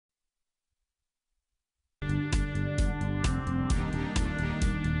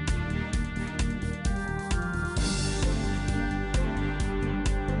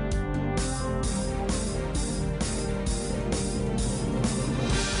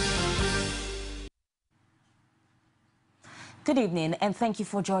Good evening and thank you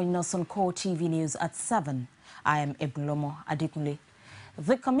for joining us on CoreTV News at 7. I am Eblomo Adekunle.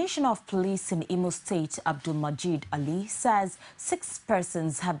 The Commissioner of Police in Imo State, Abdul Majid Ali, says 6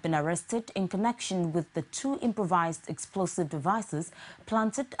 persons have been arrested in connection with the 2 improvised explosive devices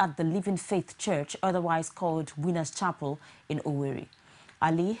planted at the Living Faith Church, otherwise called Winners Chapel, in Owerri.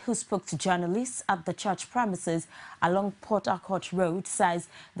 Ali, who spoke to journalists at the church premises along Port Harcourt Road, says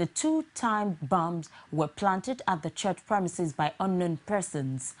the 2 timed bombs were planted at the church premises by unknown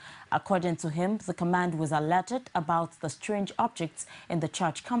persons. According to him, the command was alerted about the strange objects in the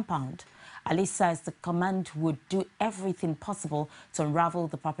church compound. Ali says the command would do everything possible to unravel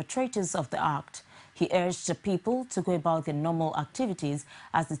the perpetrators of the act. He urged the people to go about their normal activities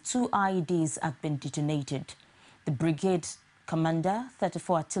as the 2 IEDs have been detonated. The brigade Commander,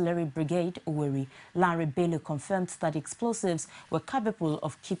 34 Artillery Brigade, Owerri, Larry Bello, confirmed that the explosives were capable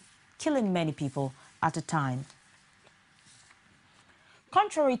of killing many people at a time.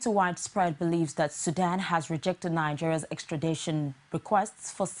 Contrary to widespread beliefs that Sudan has rejected Nigeria's extradition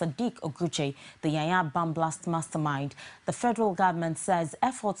requests for Sadiq Oguche, the Yaya bomb blast mastermind, the federal government says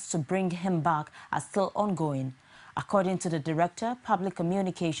efforts to bring him back are still ongoing. According to the Director, Public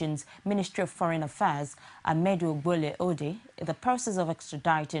Communications, Ministry of Foreign Affairs, Amedu Ogbole Ode, the process of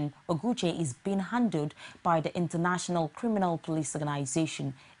extraditing Oguche is being handled by the International Criminal Police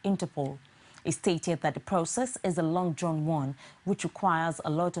Organization, Interpol. He stated that the process is a long-drawn one, which requires a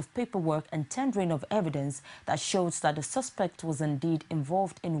lot of paperwork and tendering of evidence that shows that the suspect was indeed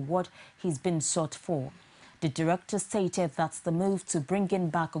involved in what he's been sought for. The director stated that the move to bring in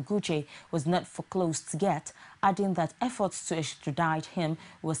back Oguche was not foreclosed yet, adding that efforts to extradite him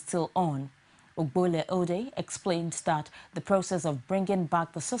were still on. Ogbole Ode explained that the process of bringing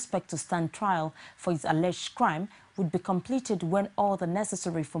back the suspect to stand trial for his alleged crime would be completed when all the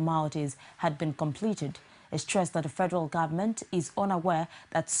necessary formalities had been completed. He stressed that the federal government is unaware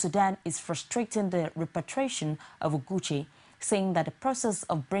that Sudan is frustrating the repatriation of Oguche, saying that the process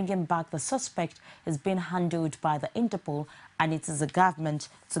of bringing back the suspect is being handled by the Interpol and it is a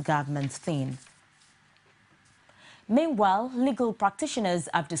government-to-government thing. Meanwhile, legal practitioners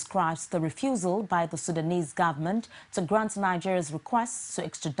have described the refusal by the Sudanese government to grant Nigeria's request to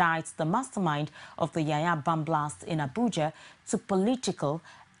extradite the mastermind of the Yaya bomb blast in Abuja to political,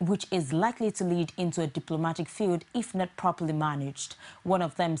 which is likely to lead into a diplomatic feud if not properly managed. One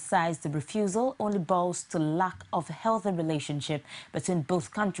of them says the refusal only boils to lack of a healthy relationship between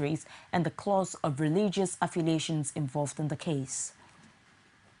both countries and the clause of religious affiliations involved in the case.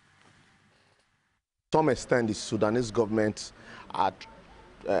 To some extent, the Sudanese government are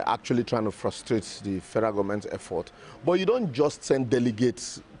actually trying to frustrate the federal government's effort. But you don't just send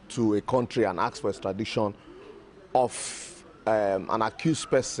delegates to a country and ask for extradition of an accused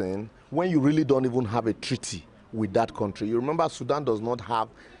person when you really don't even have a treaty with that country. You remember, Sudan does not have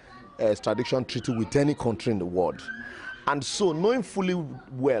a extradition treaty with any country in the world. And so, knowing fully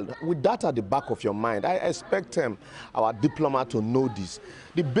well, with that at the back of your mind, I expect our diplomat to know this.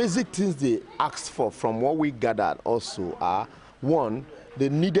 The basic things they asked for, from what we gathered also, are, 1, they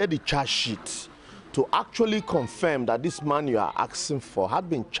needed the charge sheet to actually confirm that this man you are asking for had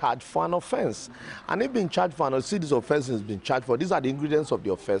been charged for an offense. And if been charged for an offense, see this offense has been charged for, these are the ingredients of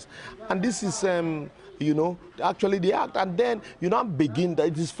the offense. And this is, actually the act. And then you now begin,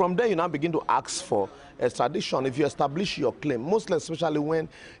 it is from there you now begin to ask for extradition if you establish your claim, mostly especially when,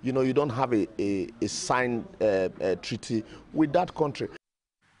 you don't have a signed treaty with that country.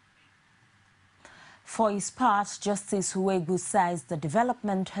 For his part, Justice Huegu says the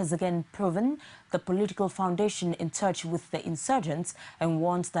development has again proven the political foundation in touch with the insurgents and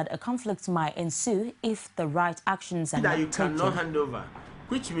warns that a conflict might ensue if the right actions are not taken. That you cannot hand over,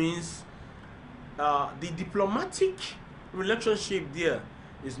 which means the diplomatic relationship there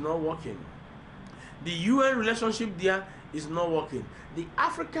is not working. The UN relationship there is not working. The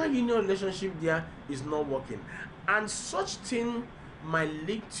African Union relationship there is not working. And such thing might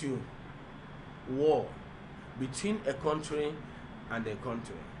lead to war between a country and a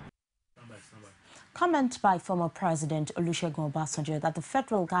country. Comment by former President Olusegun Obasanjo that the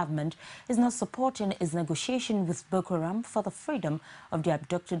federal government is not supporting his negotiation with Boko Haram for the freedom of the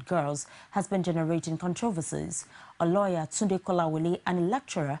abducted girls has been generating controversies. A lawyer, Tunde Kolawole, and a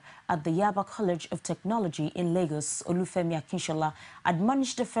lecturer at the Yaba College of Technology in Lagos, Olufemi Akinshola,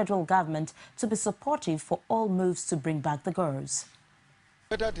 admonished the federal government to be supportive for all moves to bring back the girls.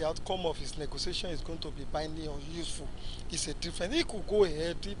 Whether the outcome of his negotiation is going to be binding or useful is a different. He could go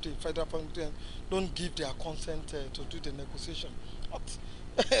ahead if the federal government don't give their consent to do the negotiation.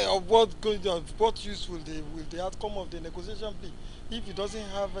 What use will the outcome of the negotiation be? if he doesn't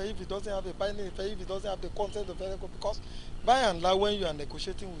have a binding effect, if he doesn't have the consent of the federal government, because by and large, when you are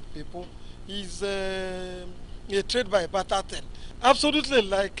negotiating with people, is a trade by barter thing. Absolutely,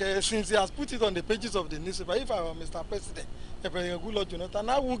 like since he has put it on the pages of the newspaper, if I were Mr. President, President Goodluck Jonathan,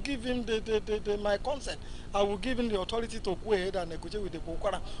 I will give him my consent. I will give him the authority to go ahead and negotiate with the Boko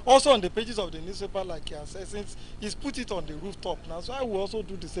Haram. Also on the pages of the newspaper, like he has said, since he's put it on the rooftop now, so I will also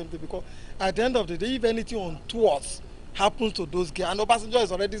do the same thing, because at the end of the day, if anything untoward happens to those girls, and Obasanjo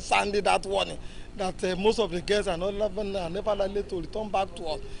is already sounding that warning that most of the girls are never likely to return back to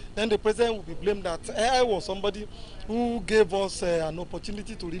us, then the president will be blamed that I was somebody who gave us an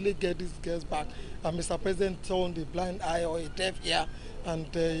opportunity to really get these girls back, and Mr. President turned a blind eye or a deaf ear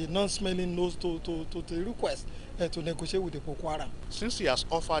and a non-smelling nose to the request to negotiate with the Boko Haram. Since he has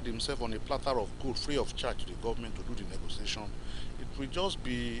offered himself on a platter of gold free of charge to the government to do the negotiation, it will just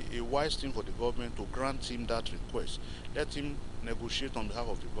be a wise thing for the government to grant him that request. Let him negotiate on behalf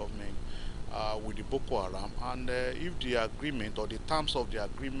of the government with the Boko Haram, and if the agreement or the terms of the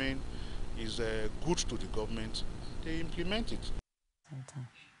agreement is good to the government, they implement it.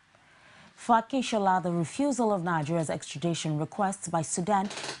 For Akishola, the refusal of Nigeria's extradition request by Sudan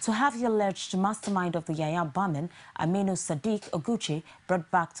to have the alleged mastermind of the Yaya bombing, Aminu Sadiq Oguchi, brought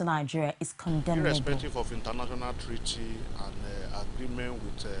back to Nigeria is condemnable. Irrespective of international treaty and agreement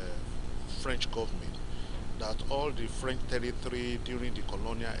with French government, that all the French territory during the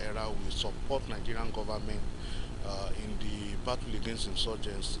colonial era will support Nigerian government in the battle against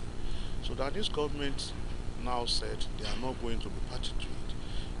insurgency. So that this government now said they are not going to be party to it.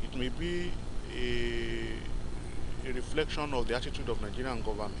 It may be a reflection of the attitude of Nigerian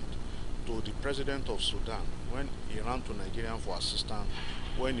government to the president of Sudan when he ran to Nigeria for assistance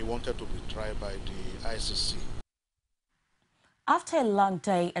when he wanted to be tried by the ICC. After a long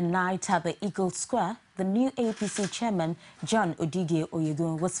day and night at the Eagle Square, the new APC chairman, John Odige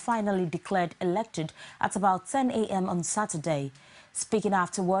Oyegun, was finally declared elected at about 10 a.m. on Saturday. Speaking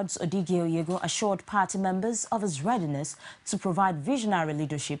afterwards, Odige Oyegun assured party members of his readiness to provide visionary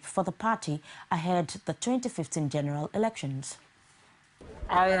leadership for the party ahead the 2015 general elections.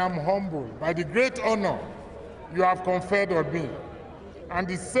 I am humbled by the great honor you have conferred on me and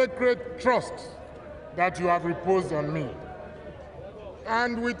the sacred trust that you have reposed on me.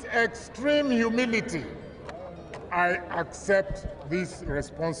 And with extreme humility, I accept this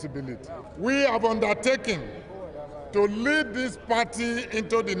responsibility. We have undertaken to lead this party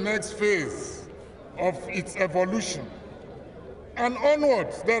into the next phase of its evolution and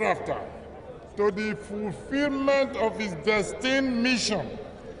onwards thereafter to the fulfillment of its destined mission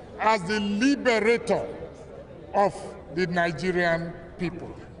as the liberator of the Nigerian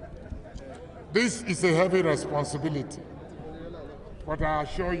people. This is a heavy responsibility, but I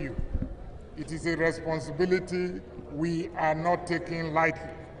assure you, it is a responsibility we are not taking lightly.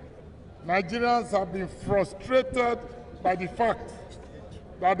 Nigerians have been frustrated by the fact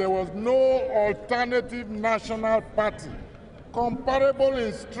that there was no alternative national party comparable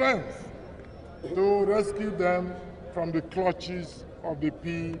in strength to rescue them from the clutches of the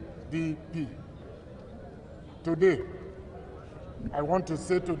PDP. Today, I want to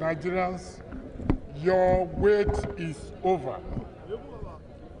say to Nigerians, your wait is over.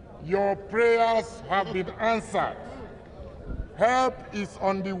 Your prayers have been answered. Help is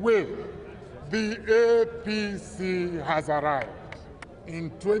on the way. The APC has arrived.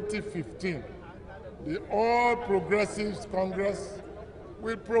 In 2015, the All Progressives Congress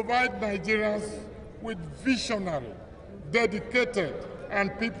will provide Nigerians with visionary, dedicated,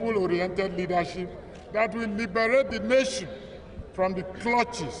 and people-oriented leadership that will liberate the nation from the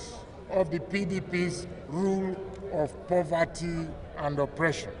clutches of the PDP's rule of poverty and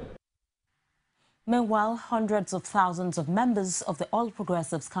oppression. Meanwhile, hundreds of thousands of members of the All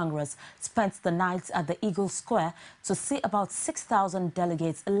Progressives Congress spent the night at the Eagle Square to see about 6,000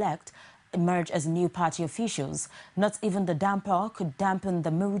 delegates-elect emerge as new party officials. Not even the damper could dampen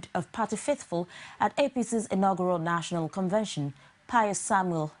the mood of party faithful at APC's inaugural national convention. Pius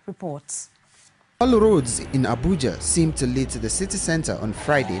Samuel reports. All roads in Abuja seemed to lead to the city center on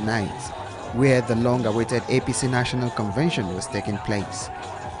Friday night, where the long-awaited APC National Convention was taking place.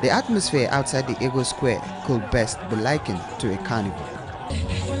 The atmosphere outside the Eagle Square could best be likened to a carnival.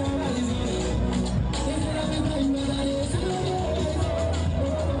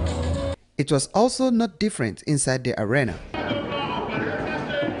 It was also not different inside the arena.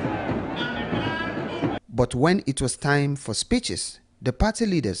 But when it was time for speeches, the party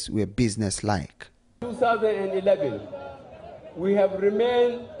leaders were businesslike. 2011, we have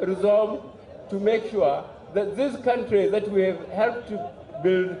remained resolved to make sure that this country that we have helped to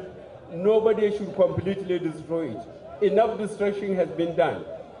build, nobody should completely destroy it. enough destruction has been done.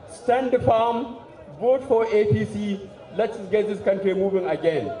 Stand firm, vote for APC, let's get this country moving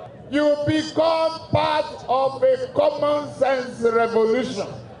again. You become part of a common sense revolution.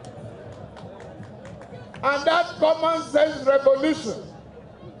 And that common sense revolution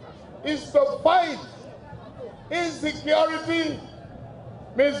is to fight insecurity,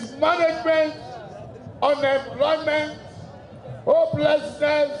 mismanagement, unemployment,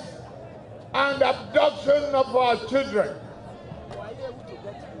 hopelessness, and abduction of our children.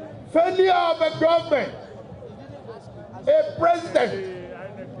 Failure of the government, a president,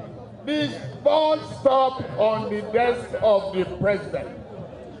 this ball stop on the desk of the president.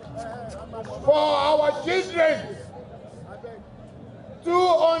 For our children,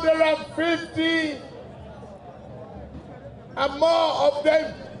 250 and more of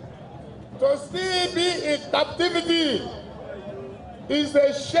them to still be in captivity is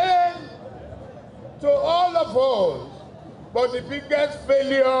a shame to all of us, but the biggest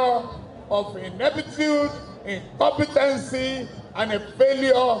failure of ineptitude, incompetency, and a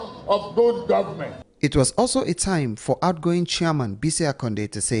failure of good government. It was also a time for outgoing chairman Bisi Akonde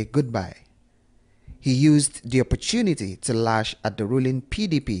to say goodbye. He used the opportunity to lash at the ruling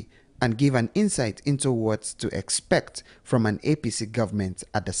PDP and give an insight into what to expect from an APC government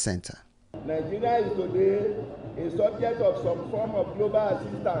at the center. Nigeria is today a subject of some form of global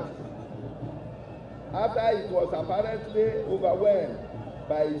assistance after it was apparently overwhelmed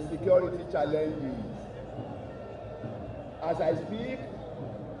by security challenges. As I speak,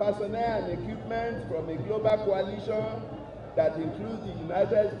 personnel and equipment from a global coalition that includes the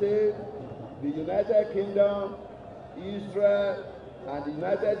United States, the United Kingdom, Israel, and the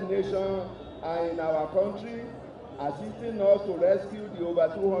United Nations are in our country, assisting us to rescue the over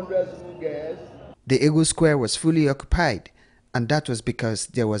 200 school girls. The Eagle Square was fully occupied, and that was because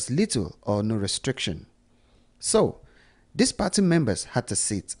there was little or no restriction. So, these party members had to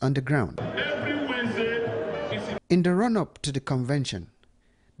sit on the ground. In the run-up to the convention,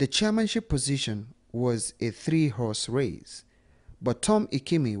 the chairmanship position was a three-horse race, but Tom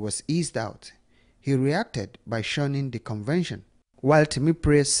Ikimi was eased out. He reacted by shunning the convention, while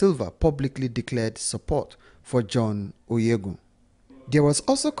Temipre Silva publicly declared support for John Oyegun. There was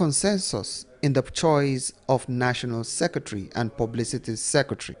also consensus in the choice of National Secretary and Publicity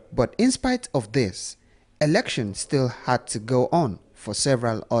Secretary, but in spite of this, elections still had to go on for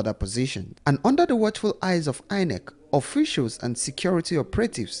several other positions. And under the watchful eyes of INEC, officials and security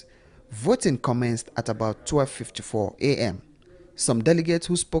operatives, voting commenced at about 12:54 a.m. Some delegates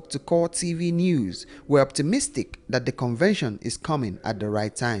who spoke to CoreTV News were optimistic that the convention is coming at the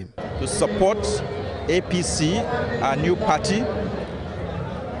right time. To support APC, our new party,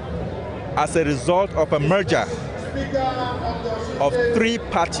 as a result of a merger of three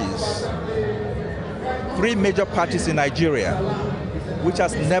parties, three major parties in Nigeria, which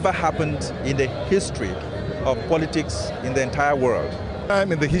has never happened in the history of politics in the entire world.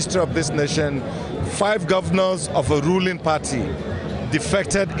 In the history of this nation, 5 governors of a ruling party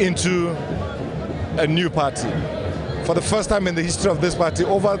defected into a new party. For the first time in the history of this party,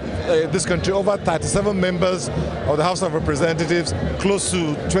 this country, over 37 members of the House of Representatives, close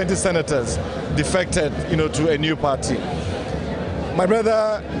to 20 senators defected, to a new party. My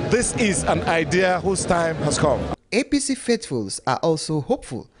brother, this is an idea whose time has come. APC faithfuls are also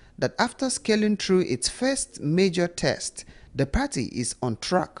hopeful that after scaling through its first major test, the party is on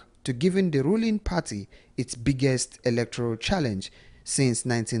track to giving the ruling party its biggest electoral challenge since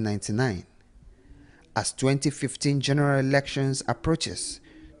 1999. As 2015 general elections approaches,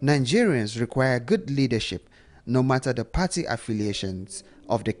 Nigerians require good leadership no matter the party affiliations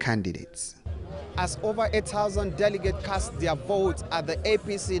of the candidates. As over 8,000 delegates cast their vote at the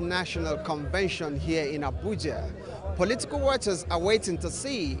APC National Convention here in Abuja, political watchers are waiting to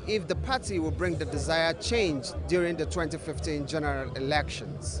see if the party will bring the desired change during the 2015 general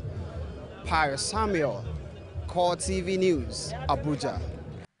elections. Pius Samuel, CoreTV News, Abuja.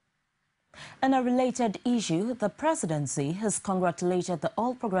 In a related issue, the presidency has congratulated the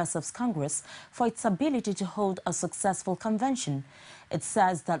All Progressives Congress for its ability to hold a successful convention. It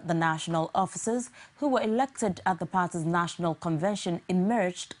says that the national officers who were elected at the party's national convention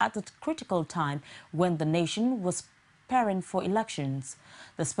emerged at a critical time when the nation was preparing for elections.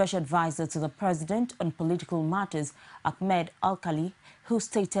 The special advisor to the president on political matters, Ahmed Alkali, who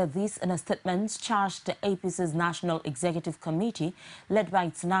stated this in a statement, charged the APC's National Executive Committee, led by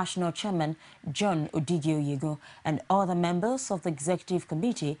its national chairman, John Odigio-Yego, and other members of the Executive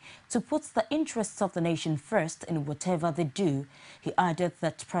Committee, to put the interests of the nation first in whatever they do. He added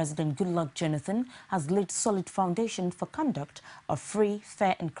that President Goodluck Jonathan has laid solid foundation for conduct of free,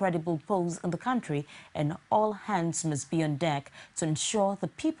 fair and credible polls in the country, and all hands must be on deck to ensure the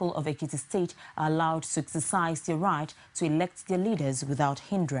people of Ekiti State are allowed to exercise their right to elect their leaders without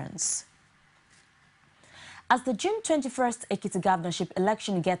hindrance. As the June 21st Ekiti governorship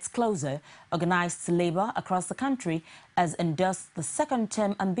election gets closer, organized labor across the country has endorsed the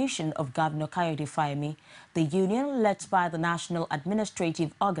second-term ambition of Governor Kayode Fayemi. The union, led by the national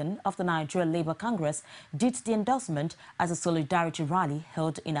administrative organ of the Nigeria Labour Congress, did the endorsement as a solidarity rally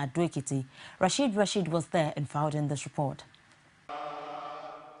held in Ado-Ekiti. Rashid was there and filed in this report.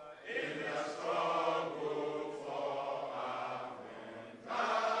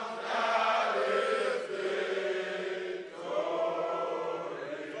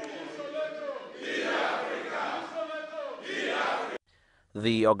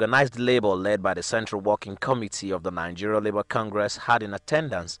 The organized labor led by the Central Working Committee of the Nigeria Labour Congress had in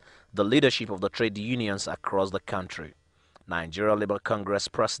attendance the leadership of the trade unions across the country. Nigeria Labour Congress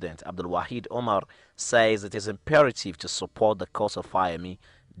President Abdul Wahid Omar says it is imperative to support the cause of Fayemi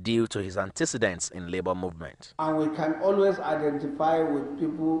due to his antecedents in labor movement. And we can always identify with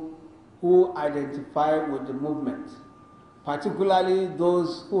people who identify with the movement, particularly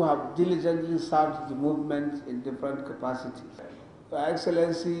those who have diligently served the movement in different capacities. Your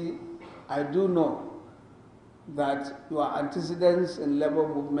Excellency, I do know that your antecedents in labor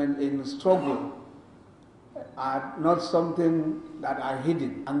movement in struggle are not something that are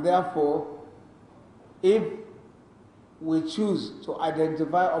hidden. And therefore, if we choose to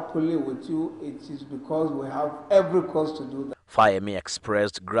identify openly with you, it is because we have every cause to do that. Fayemi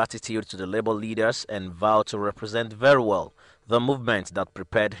expressed gratitude to the labor leaders and vowed to represent very well the movement that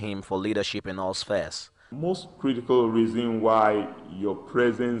prepared him for leadership in all spheres. Most critical reason why your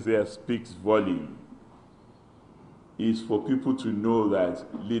presence here speaks volume is for people to know that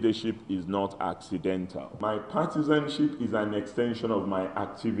leadership is not accidental. My partisanship is an extension of my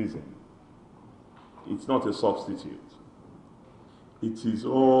activism. It's not a substitute. It is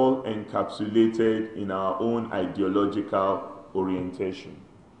all encapsulated in our own ideological orientation.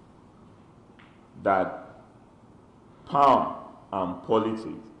 That power and politics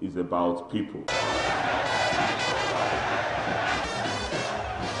is about people.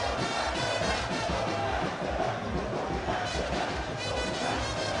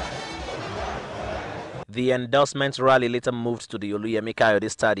 The endorsement rally later moved to the Oluyemi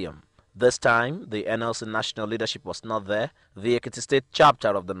Kayode Stadium. This time, the NLC national leadership was not there. The Ekiti State chapter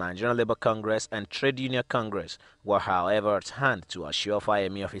of the Nigerian Labour Congress and Trade Union Congress were, however, at hand to assure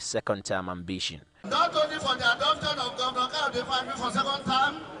Fayemi of his second-term ambition. Not only for the adoption of Governor Kayode Fayemi for second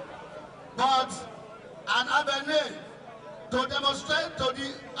term, but an avenue to demonstrate to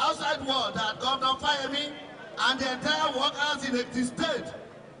the outside world that Governor Fayemi and the entire workers in Ekiti State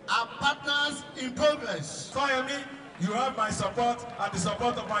are partners in progress. Fayemi, you have my support and the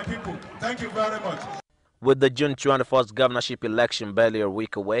support of my people. Thank you very much. With the June 21st governorship election barely a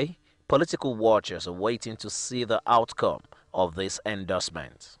week away, political watchers are waiting to see the outcome of this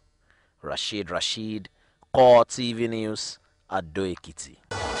endorsement. Rashid, CoreTV News, Ado-Ekiti.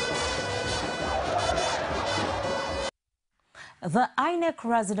 The INEC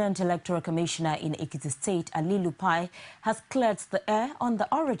resident electoral commissioner in Ekiti State, Ali Lupai, has cleared the air on the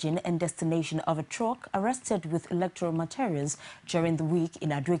origin and destination of a truck arrested with electoral materials during the week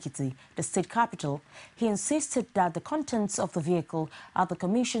in Ado-Ekiti, the state capital. He insisted that the contents of the vehicle are the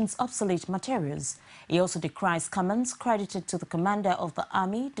commission's obsolete materials. He also decries comments credited to the commander of the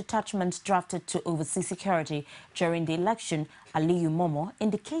army detachment drafted to oversee security during the election, Aliyu Momo,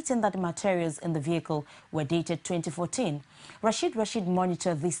 indicating that the materials in the vehicle were dated 2014. Rashid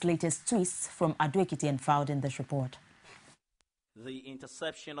monitored these latest twists from Ado-Ekiti and filed in this report. The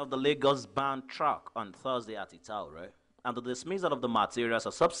interception of the Lagos-bound truck on Thursday at Itaure and the dismissal of the materials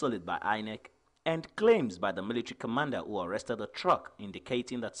as obsolete by INEC and claims by the military commander who arrested the truck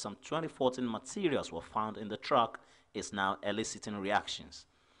indicating that some 2014 materials were found in the truck is now eliciting reactions.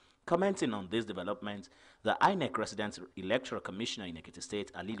 Commenting on this development, the INEC resident electoral commissioner in Ekiti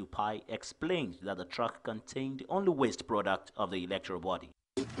State, Ali Lupai, explained that the truck contained the only waste product of the electoral body.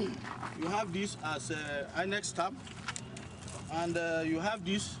 You have this as INEC stamp, and you have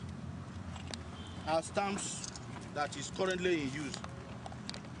this as stamps that is currently in use.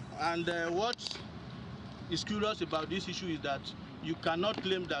 And what is curious about this issue is that you cannot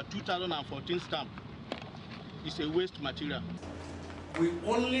claim that 2014 stamp is a waste material. We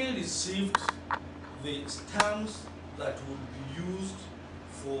only received the stamps that would be used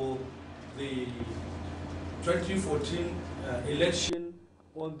for the 2014 election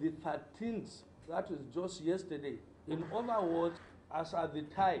on the 13th, that is just yesterday. In other words, as at the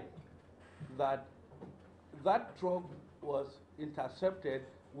time that that truck was intercepted,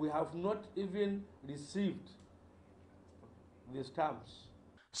 we have not even received the stamps.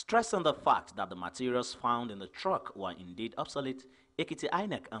 Stressing the fact that the materials found in the truck were indeed obsolete, Ekiti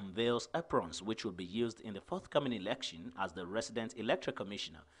INEC unveils aprons which will be used in the forthcoming election, as the resident electoral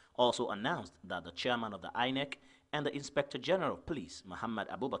commissioner also announced that the chairman of the INEC and the Inspector General of Police, Muhammad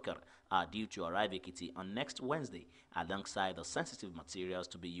Abubakar, are due to arrive Ekiti on next Wednesday alongside the sensitive materials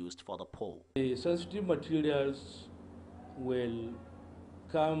to be used for the poll. The sensitive materials will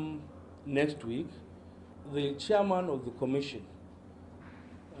come next week. The chairman of the commission,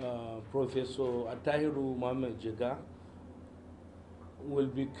 Professor Atahiru Mohamed Jega, will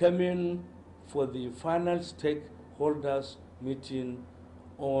be coming for the final stakeholders meeting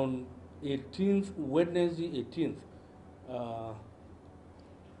on 18th, Wednesday 18th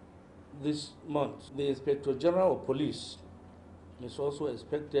this month. The Inspector General of Police is also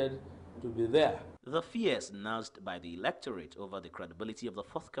expected to be there. The fears nursed by the electorate over the credibility of the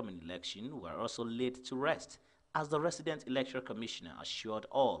forthcoming election were also laid to rest, as the resident electoral commissioner assured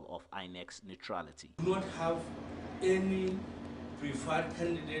all of INEC's neutrality. We do not have any preferred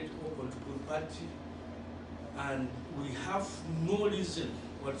candidate or political party, and we have no reason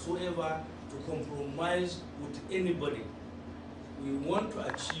whatsoever to compromise with anybody. We want to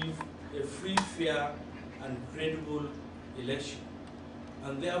achieve a free, fair, and credible election,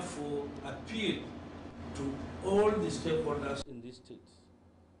 and therefore appeal to all the stakeholders in this state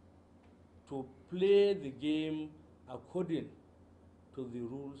to play the game according to the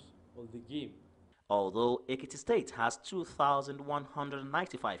rules of the game. Although Ekiti State has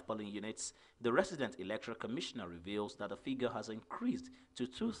 2,195 polling units, the resident electoral commissioner reveals that the figure has increased to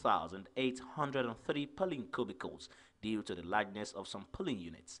 2,803 polling cubicles due to the largeness of some polling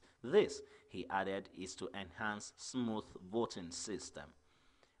units. This, he added, is to enhance smooth voting system.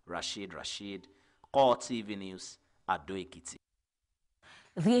 Rashid, CoreTV News, Ado Ekiti.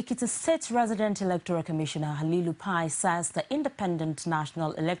 The Ekiti State Resident Electoral Commissioner Halilu Pai says the Independent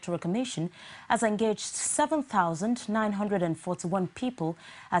National Electoral Commission has engaged 7,941 people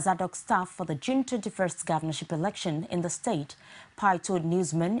as ad hoc staff for the June 21st governorship election in the state. Pai told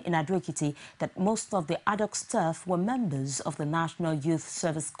newsmen in Ado Ekiti that most of the ad hoc staff were members of the National Youth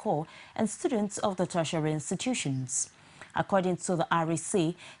Service Corps and students of the tertiary institutions. According to the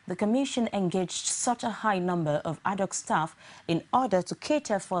REC, the Commission engaged such a high number of ad hoc staff in order to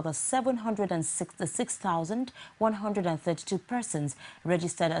cater for the 766,132 persons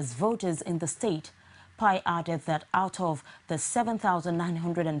registered as voters in the state. Pai added that out of the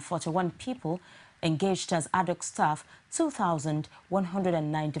 7,941 people engaged as ad hoc staff,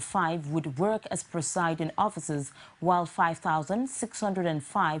 2,195 would work as presiding officers, while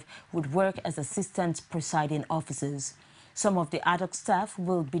 5,605 would work as assistant presiding officers. Some of the ad hoc staff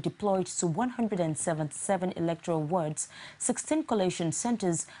will be deployed to 177 electoral wards, 16 collation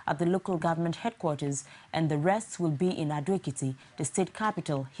centers at the local government headquarters, and the rest will be in Ado Ekiti, the state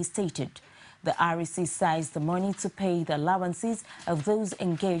capital, he stated. The REC says the money to pay the allowances of those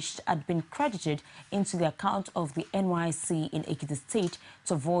engaged had been credited into the account of the NYC in Ekiti State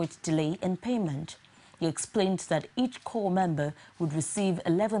to avoid delay in payment. He explained that each corps member would receive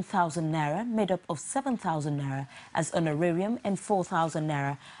 11,000 naira, made up of 7,000 naira as honorarium and 4,000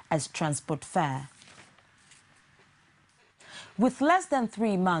 naira as transport fare. With less than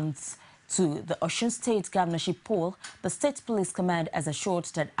 3 months to the Osun State governorship poll, the State Police Command has assured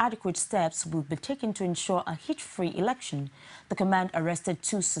that adequate steps will be taken to ensure a hitch-free election. The command arrested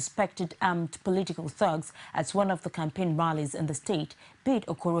 2 suspected armed political thugs at one of the campaign rallies in the state. Bid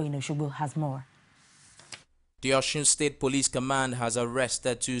Okoro in Osogbo has more. The Osun State Police Command has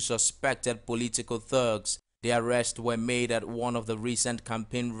arrested 2 suspected political thugs. The arrests were made at one of the recent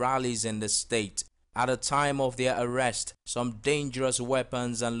campaign rallies in the state. At the time of their arrest, some dangerous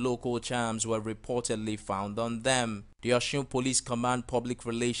weapons and local charms were reportedly found on them. The Osun Police Command Public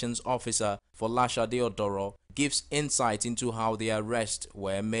Relations Officer, Folashade Odoro, gives insight into how the arrests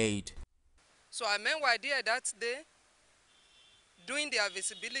were made. So our men were there that day, doing their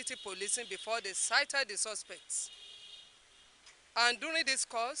visibility policing before they sighted the suspects. And during this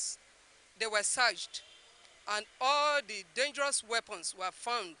course, they were searched, and all the dangerous weapons were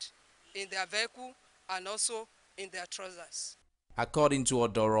found in their vehicle and also in their trousers. According to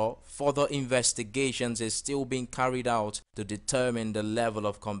Odoro, further investigations is still being carried out to determine the level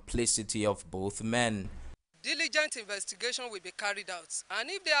of complicity of both men. Diligent investigation will be carried out, and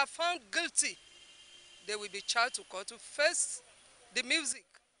if they are found guilty, they will be charged to court to face the music.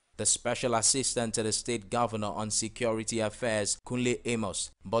 The Special Assistant to the State Governor on Security Affairs, Kunle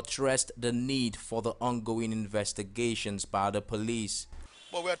Amos, buttressed the need for the ongoing investigations by the police.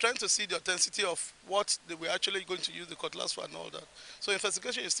 But we are trying to see the authenticity of what they were actually going to use the cutlass for and all that. So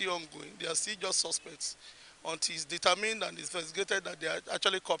investigation is still ongoing. They are still just suspects until it's determined and investigated that they are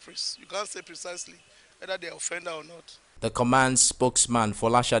actually culprits. You can't say precisely whether they are offender or not. The command spokesman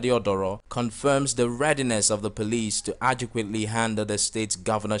Folashade Odoro confirms the readiness of the police to adequately handle the state's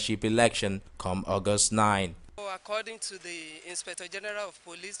governorship election come August 9. According to the Inspector General of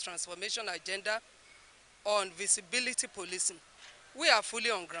Police Transformation Agenda on Visibility Policing, we are fully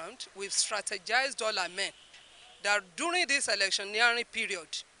on ground. We've strategized all our men that during this electioneering period,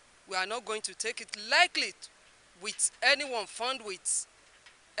 we are not going to take it lightly with anyone found with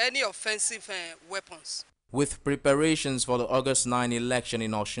any offensive weapons. With preparations for the August 9 election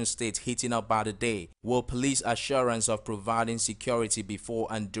in Osun State heating up by the day, will police assurance of providing security before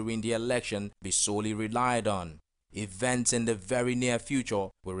and during the election be solely relied on? Events in the very near future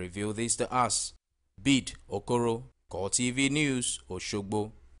will reveal this to us. Bid Okoro, CoreTV News,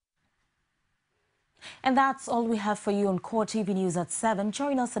 Oshogbo. And that's all we have for you on CoreTV News at 7.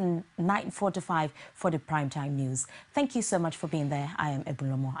 Join us at 9:45 for the primetime news. Thank you so much for being there. I am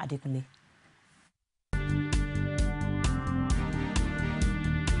Ebulomo Adekunle.